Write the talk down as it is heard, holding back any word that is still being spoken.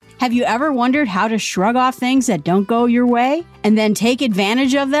Have you ever wondered how to shrug off things that don't go your way and then take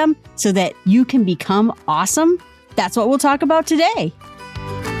advantage of them so that you can become awesome? That's what we'll talk about today.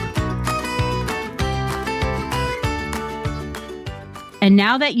 And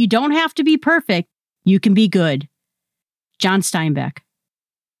now that you don't have to be perfect, you can be good. John Steinbeck.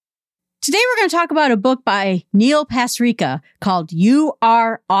 Today we're going to talk about a book by Neil Pasricha called You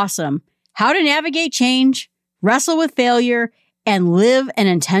Are Awesome: How to Navigate Change, Wrestle with Failure, and Live an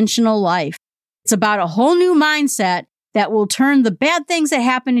Intentional Life. It's about a whole new mindset that will turn the bad things that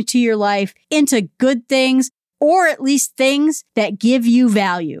happen to your life into good things, or at least things that give you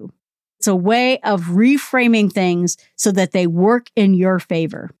value. It's a way of reframing things so that they work in your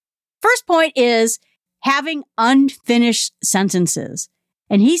favor. First point is having unfinished sentences.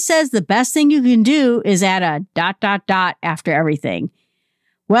 And he says the best thing you can do is add a ... after everything.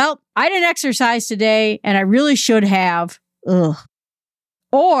 Well, I didn't exercise today and I really should have. Ugh.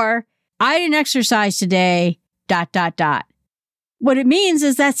 Or I didn't exercise today ... What it means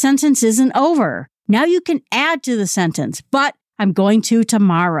is that sentence isn't over. Now you can add to the sentence, but I'm going to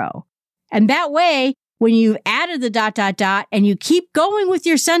tomorrow. And that way, when you've added the ... and you keep going with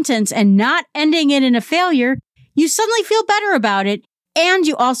your sentence and not ending it in a failure, you suddenly feel better about it. And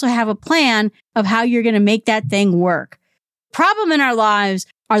you also have a plan of how you're going to make that thing work. Problem in our lives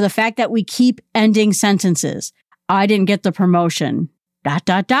are the fact that we keep ending sentences. I didn't get the promotion ...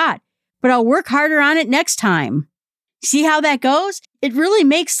 but I'll work harder on it next time. See how that goes? It really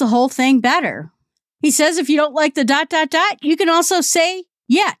makes the whole thing better. He says if you don't like the ... you can also say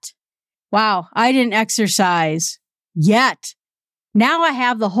yet. Wow, I didn't exercise yet. Now I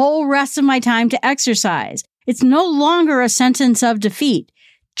have the whole rest of my time to exercise. It's no longer a sentence of defeat.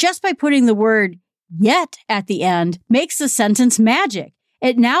 Just by putting the word yet at the end makes the sentence magic.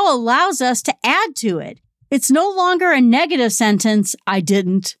 It now allows us to add to it. It's no longer a negative sentence, I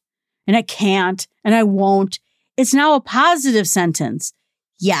didn't, and I can't, and I won't. It's now a positive sentence,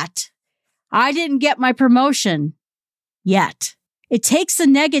 yet. I didn't get my promotion, yet. It takes the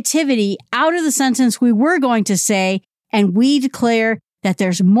negativity out of the sentence we were going to say, and we declare that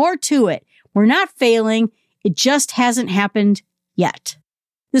there's more to it. We're not failing. It just hasn't happened yet.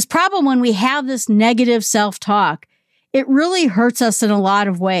 This problem when we have this negative self-talk, it really hurts us in a lot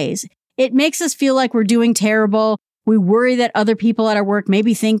of ways. It makes us feel like we're doing terrible. We worry that other people at our work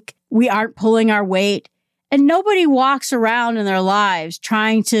maybe think we aren't pulling our weight. And nobody walks around in their lives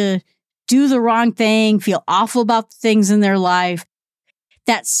trying to do the wrong thing, feel awful about the things in their life.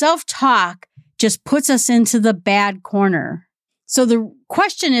 That self-talk just puts us into the bad corner. So the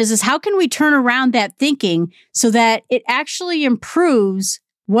question is how can we turn around that thinking so that it actually improves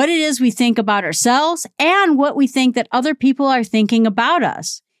what it is we think about ourselves and what we think that other people are thinking about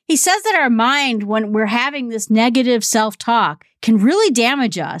us? He says that our mind, when we're having this negative self-talk, can really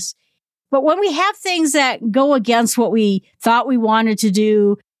damage us. But when we have things that go against what we thought we wanted to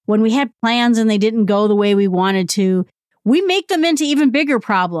do, when we had plans and they didn't go the way we wanted to, we make them into even bigger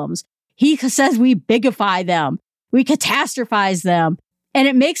problems. He says we bigify them. We catastrophize them. And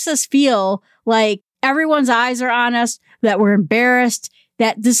it makes us feel like everyone's eyes are on us, that we're embarrassed,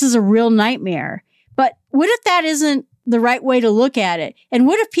 that this is a real nightmare. But what if that isn't the right way to look at it? And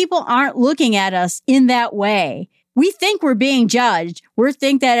what if people aren't looking at us in that way? We think we're being judged. We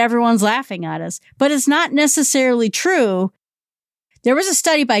think that everyone's laughing at us, but it's not necessarily true. There was a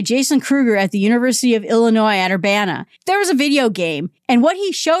study by Jason Kruger at the University of Illinois at Urbana. There was a video game, and what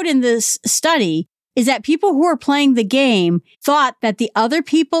he showed in this study is that people who were playing the game thought that the other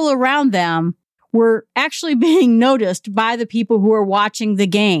people around them were actually being noticed by the people who are watching the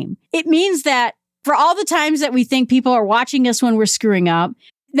game. It means that for all the times that we think people are watching us when we're screwing up,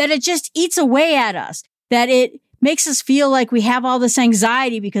 that it just eats away at us, that it makes us feel like we have all this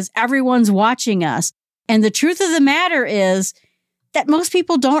anxiety because everyone's watching us. And the truth of the matter is that most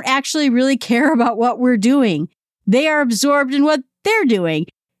people don't actually really care about what we're doing. They are absorbed in what they're doing.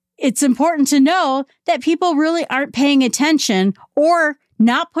 It's important to know that people really aren't paying attention or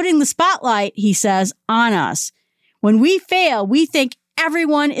not putting the spotlight, he says, on us. When we fail, we think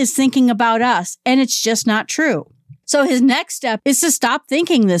everyone is thinking about us, and it's just not true. So his next step is to stop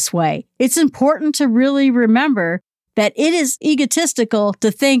thinking this way. It's important to really remember that it is egotistical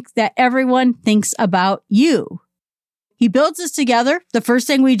to think that everyone thinks about you. He builds this together. The first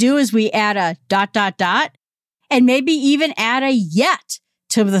thing we do is we add a ... and maybe even add a yet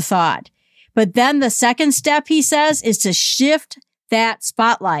to the thought. But then the second step, he says, is to shift that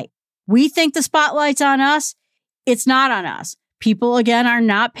spotlight. We think the spotlight's on us. It's not on us. People, again, are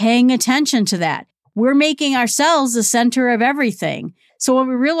not paying attention to that. We're making ourselves the center of everything. So when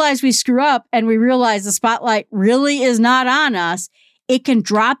we realize we screw up and we realize the spotlight really is not on us, it can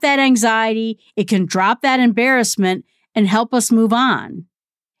drop that anxiety, it can drop that embarrassment and help us move on.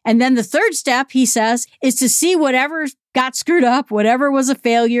 And then the third step, he says, is to see whatever got screwed up, whatever was a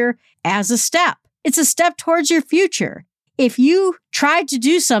failure, as a step. It's a step towards your future. If you tried to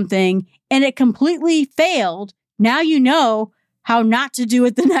do something and it completely failed, now you know how not to do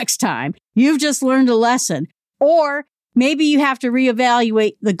it the next time. You've just learned a lesson. Or maybe you have to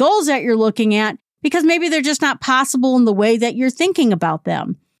reevaluate the goals that you're looking at because maybe they're just not possible in the way that you're thinking about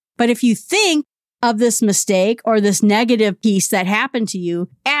them. But if you think of this mistake or this negative piece that happened to you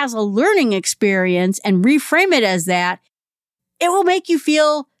as a learning experience and reframe it as that, it will make you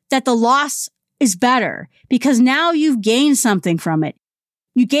feel that the loss is better because now you've gained something from it.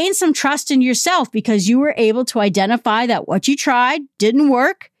 You gained some trust in yourself because you were able to identify that what you tried didn't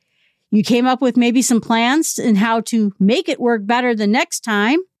work. You came up with maybe some plans in how to make it work better the next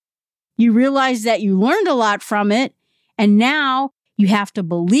time. You realized that you learned a lot from it. And now you have to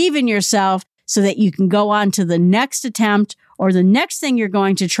believe in yourself so that you can go on to the next attempt or the next thing you're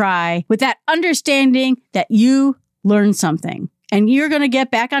going to try with that understanding that you learned something and you're going to get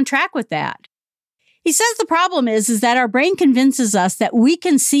back on track with that. He says the problem is that our brain convinces us that we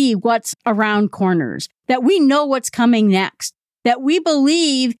can see what's around corners, that we know what's coming next, that we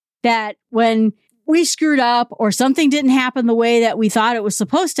believe that when we screwed up or something didn't happen the way that we thought it was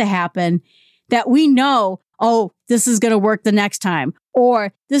supposed to happen, that we know, oh, this is going to work the next time,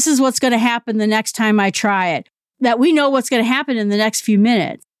 or this is what's going to happen the next time I try it, that we know what's going to happen in the next few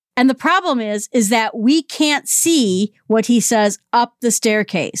minutes. And the problem is that we can't see what he says up the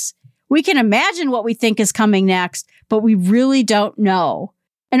staircase. We can imagine what we think is coming next, but we really don't know.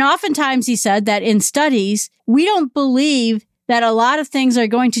 And oftentimes he said that in studies, we don't believe that a lot of things are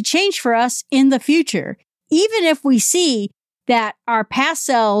going to change for us in the future. Even if we see that our past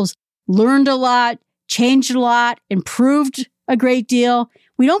selves learned a lot, changed a lot, improved a great deal,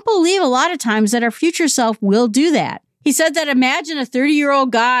 we don't believe a lot of times that our future self will do that. He said that imagine a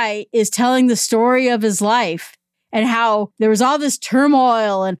 30-year-old guy is telling the story of his life and how there was all this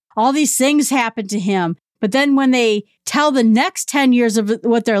turmoil and all these things happened to him. But then when they tell the next 10 years of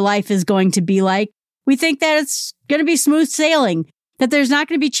what their life is going to be like, we think that it's going to be smooth sailing, that there's not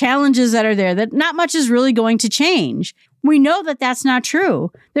going to be challenges that are there, that not much is really going to change. We know that that's not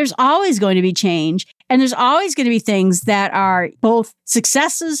true. There's always going to be change, and there's always going to be things that are both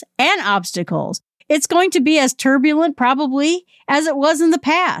successes and obstacles. It's going to be as turbulent, probably, as it was in the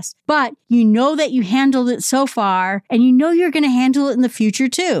past. But you know that you handled it so far, and you know you're going to handle it in the future,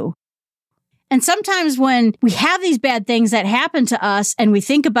 too. And sometimes when we have these bad things that happen to us, and we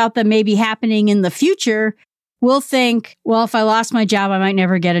think about them maybe happening in the future, we'll think, well, if I lost my job, I might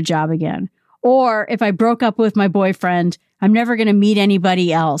never get a job again. Or if I broke up with my boyfriend, I'm never going to meet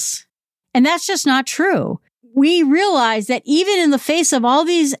anybody else. And that's just not true. We realize that even in the face of all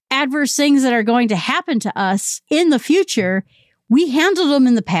these adverse things that are going to happen to us in the future, we handled them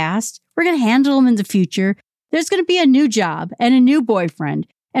in the past. We're going to handle them in the future. There's going to be a new job and a new boyfriend.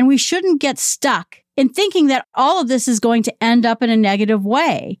 And we shouldn't get stuck in thinking that all of this is going to end up in a negative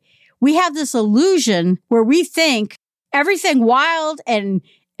way. We have this illusion where we think everything wild and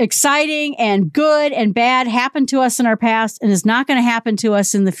exciting and good and bad happened to us in our past and is not going to happen to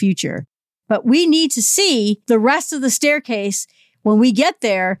us in the future. But we need to see the rest of the staircase when we get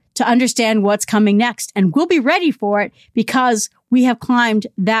there to understand what's coming next. And we'll be ready for it because we have climbed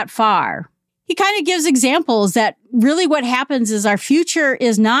that far. He kind of gives examples that really what happens is our future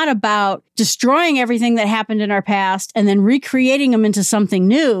is not about destroying everything that happened in our past and then recreating them into something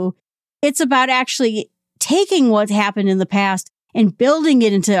new. It's about actually taking what happened in the past and building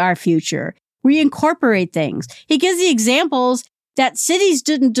it into our future. We incorporate things. He gives the examples that cities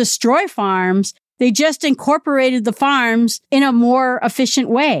didn't destroy farms. They just incorporated the farms in a more efficient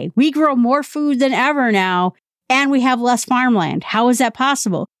way. We grow more food than ever now, and we have less farmland. How is that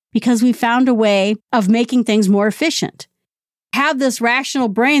possible? Because we found a way of making things more efficient. Have this rational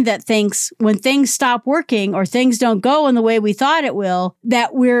brain that thinks when things stop working or things don't go in the way we thought it will,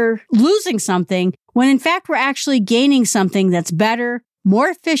 that we're losing something, when in fact we're actually gaining something that's better, more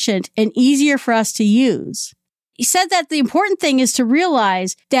efficient, and easier for us to use. He said that the important thing is to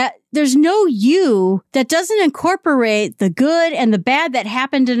realize that there's no you that doesn't incorporate the good and the bad that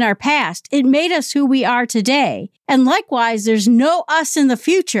happened in our past. It made us who we are today. And likewise, there's no us in the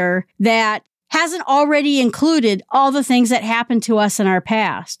future that hasn't already included all the things that happened to us in our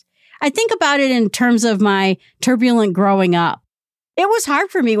past. I think about it in terms of my turbulent growing up. It was hard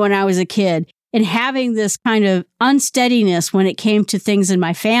for me when I was a kid and having this kind of unsteadiness when it came to things in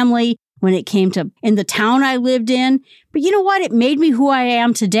my family, when it came to in the town I lived in. But you know what? It made me who I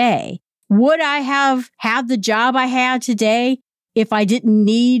am today. Would I have had the job I had today if I didn't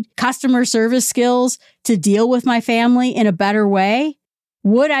need customer service skills to deal with my family in a better way?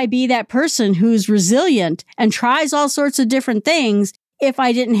 Would I be that person who's resilient and tries all sorts of different things if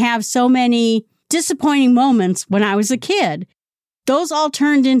I didn't have so many disappointing moments when I was a kid? Those all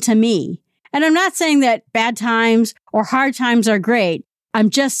turned into me. And I'm not saying that bad times or hard times are great. I'm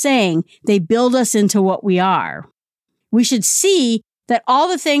just saying they build us into what we are. We should see that all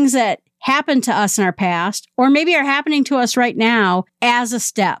the things that happened to us in our past, or maybe are happening to us right now, as a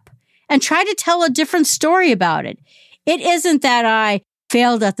step, and try to tell a different story about it. It isn't that I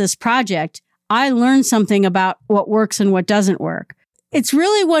failed at this project. I learned something about what works and what doesn't work. It's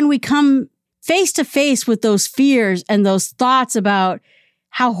really when we come face to face with those fears and those thoughts about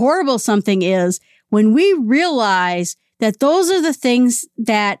how horrible something is, when we realize that those are the things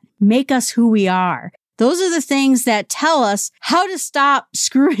that make us who we are. Those are the things that tell us how to stop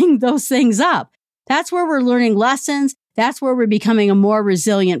screwing those things up. That's where we're learning lessons. That's where we're becoming a more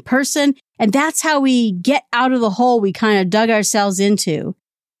resilient person. And that's how we get out of the hole we kind of dug ourselves into.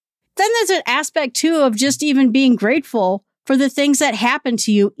 Then there's an aspect too of just even being grateful for the things that happened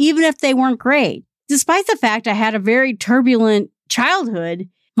to you, even if they weren't great. Despite the fact I had a very turbulent childhood,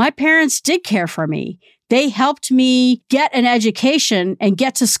 my parents did care for me. They helped me get an education and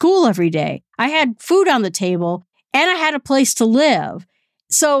get to school every day. I had food on the table and I had a place to live.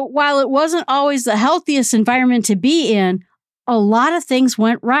 So while it wasn't always the healthiest environment to be in, a lot of things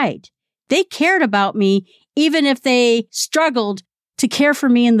went right. They cared about me, even if they struggled to care for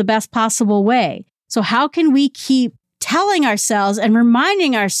me in the best possible way. So how can we keep telling ourselves and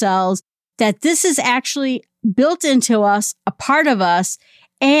reminding ourselves that this is actually built into us, a part of us,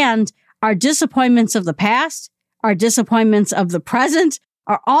 and our disappointments of the past, our disappointments of the present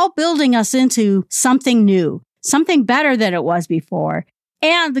are all building us into something new, something better than it was before.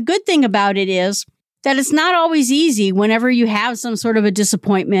 And the good thing about it is that it's not always easy whenever you have some sort of a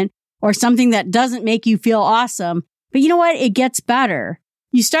disappointment or something that doesn't make you feel awesome. But you know what? It gets better.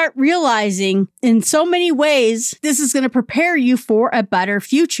 You start realizing in so many ways, this is going to prepare you for a better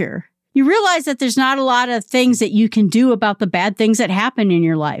future. You realize that there's not a lot of things that you can do about the bad things that happen in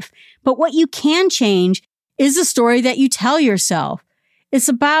your life. But what you can change is the story that you tell yourself. It's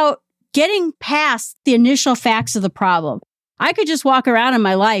about getting past the initial facts of the problem. I could just walk around in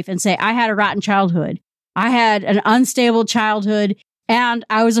my life and say, I had a rotten childhood. I had an unstable childhood, and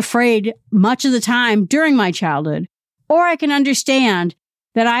I was afraid much of the time during my childhood. Or I can understand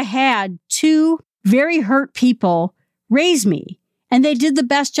that I had two very hurt people raise me. And they did the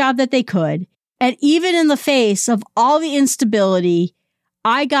best job that they could. And even in the face of all the instability,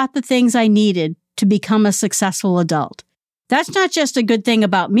 I got the things I needed to become a successful adult. That's not just a good thing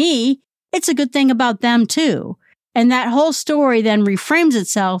about me. It's a good thing about them too. And that whole story then reframes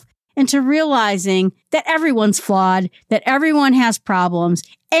itself into realizing that everyone's flawed, that everyone has problems,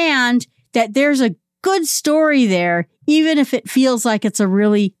 and that there's a good story there, even if it feels like it's a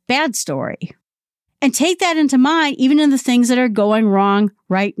really bad story. And take that into mind, even in the things that are going wrong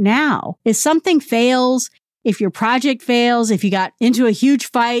right now. If something fails, if your project fails, if you got into a huge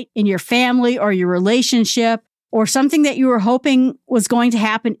fight in your family or your relationship, or something that you were hoping was going to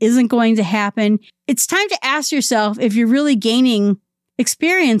happen isn't going to happen, it's time to ask yourself if you're really gaining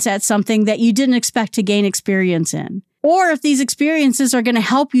experience at something that you didn't expect to gain experience in. Or if these experiences are going to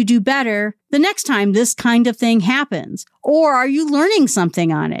help you do better the next time this kind of thing happens. Or are you learning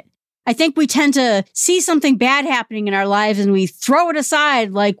something on it? I think we tend to see something bad happening in our lives and we throw it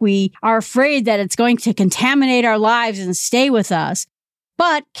aside like we are afraid that it's going to contaminate our lives and stay with us.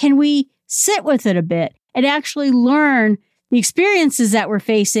 But can we sit with it a bit and actually learn the experiences that we're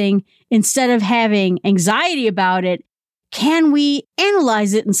facing instead of having anxiety about it? Can we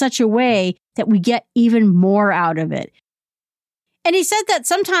analyze it in such a way that we get even more out of it? And he said that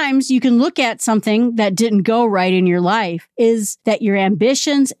sometimes you can look at something that didn't go right in your life is that your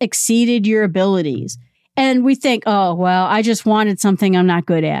ambitions exceeded your abilities. And we think, oh, well, I just wanted something I'm not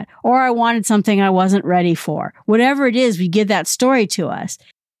good at, or I wanted something I wasn't ready for. Whatever it is, we give that story to us.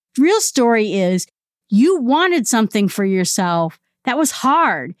 The real story is you wanted something for yourself that was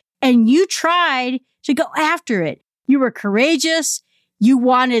hard, and you tried to go after it. You were courageous. You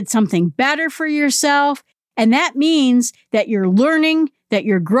wanted something better for yourself. And that means that you're learning, that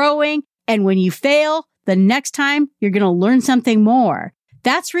you're growing. And when you fail, the next time you're going to learn something more.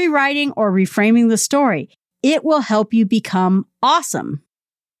 That's rewriting or reframing the story. It will help you become awesome.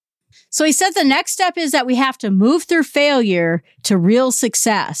 So he said the next step is that we have to move through failure to real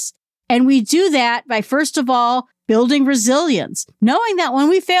success. And we do that by, first of all, building resilience, knowing that when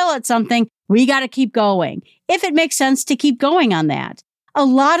we fail at something, we got to keep going, if it makes sense to keep going on that. A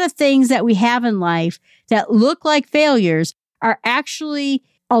lot of things that we have in life that look like failures are actually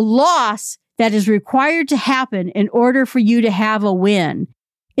a loss that is required to happen in order for you to have a win.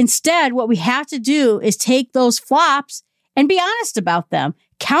 Instead, what we have to do is take those flops and be honest about them.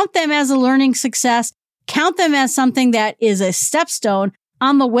 Count them as a learning success. Count them as something that is a stepstone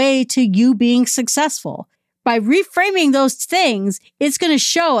on the way to you being successful. By reframing those things, it's going to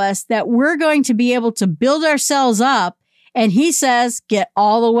show us that we're going to be able to build ourselves up. And he says, get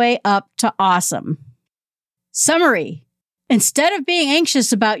all the way up to awesome. Summary. Instead of being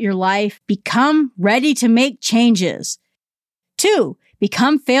anxious about your life, become ready to make changes. 2,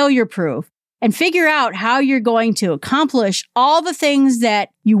 become failure-proof and figure out how you're going to accomplish all the things that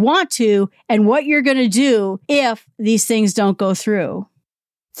you want to and what you're going to do if these things don't go through.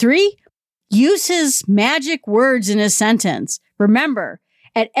 3, use his magic words in a sentence. Remember,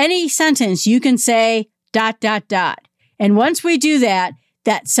 at any sentence, you can say ... And once we do that,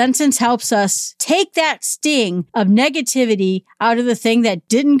 that sentence helps us take that sting of negativity out of the thing that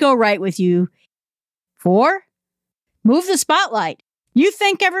didn't go right with you. 4, move the spotlight. You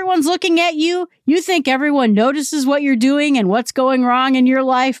think everyone's looking at you. You think everyone notices what you're doing and what's going wrong in your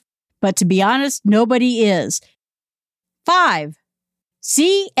life. But to be honest, nobody is. 5,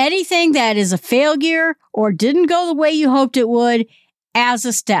 see anything that is a failure or didn't go the way you hoped it would as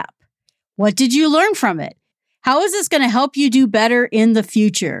a step. What did you learn from it? How is this going to help you do better in the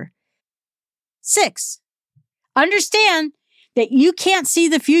future? 6, understand that you can't see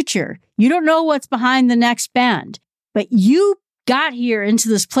the future. You don't know what's behind the next bend, but you got here into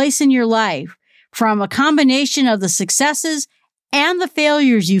this place in your life from a combination of the successes and the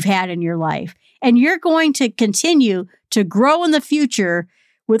failures you've had in your life. And you're going to continue to grow in the future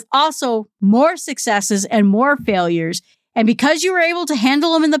with also more successes and more failures. And because you were able to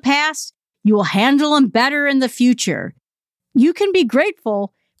handle them in the past, you will handle them better in the future. You can be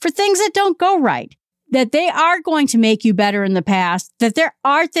grateful for things that don't go right, that they are going to make you better in the past, that there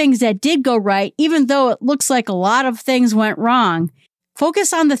are things that did go right, even though it looks like a lot of things went wrong.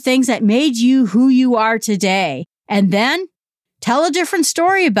 Focus on the things that made you who you are today, and then tell a different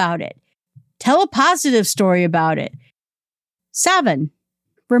story about it. Tell a positive story about it. 7,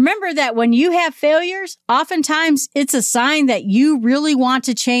 remember that when you have failures, oftentimes it's a sign that you really want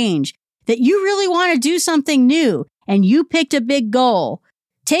to change, that you really want to do something new, and you picked a big goal.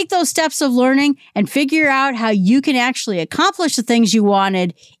 Take those steps of learning and figure out how you can actually accomplish the things you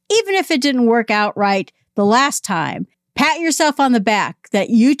wanted, even if it didn't work out right the last time. Pat yourself on the back that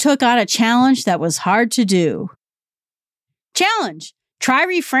you took on a challenge that was hard to do. Challenge. Try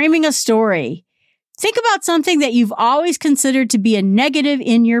reframing a story. Think about something that you've always considered to be a negative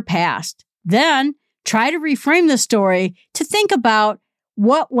in your past. Then try to reframe the story to think about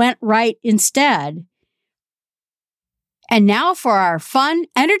what went right instead. And now for our fun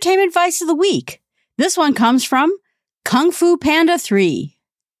entertainment advice of the week. This one comes from Kung Fu Panda 3.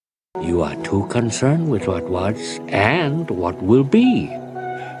 You are too concerned with what was and what will be.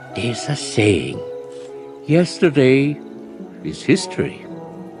 There's a saying, yesterday is history.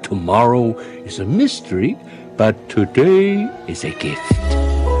 Tomorrow is a mystery, but today is a gift.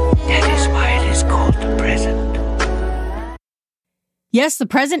 That is why it is called the present. Yes, the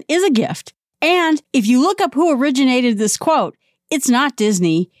present is a gift. And if you look up who originated this quote, it's not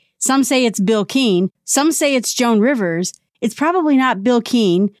Disney. Some say it's Bill Keane. Some say it's Joan Rivers. It's probably not Bill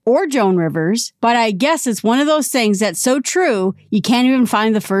Keane or Joan Rivers, but I guess it's one of those things that's so true, you can't even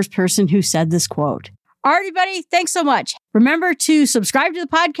find the first person who said this quote. Alrighty, buddy, thanks so much. Remember to subscribe to the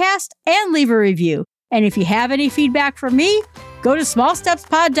podcast and leave a review. And if you have any feedback from me, go to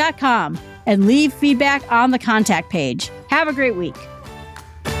smallstepspod.com and leave feedback on the contact page. Have a great week.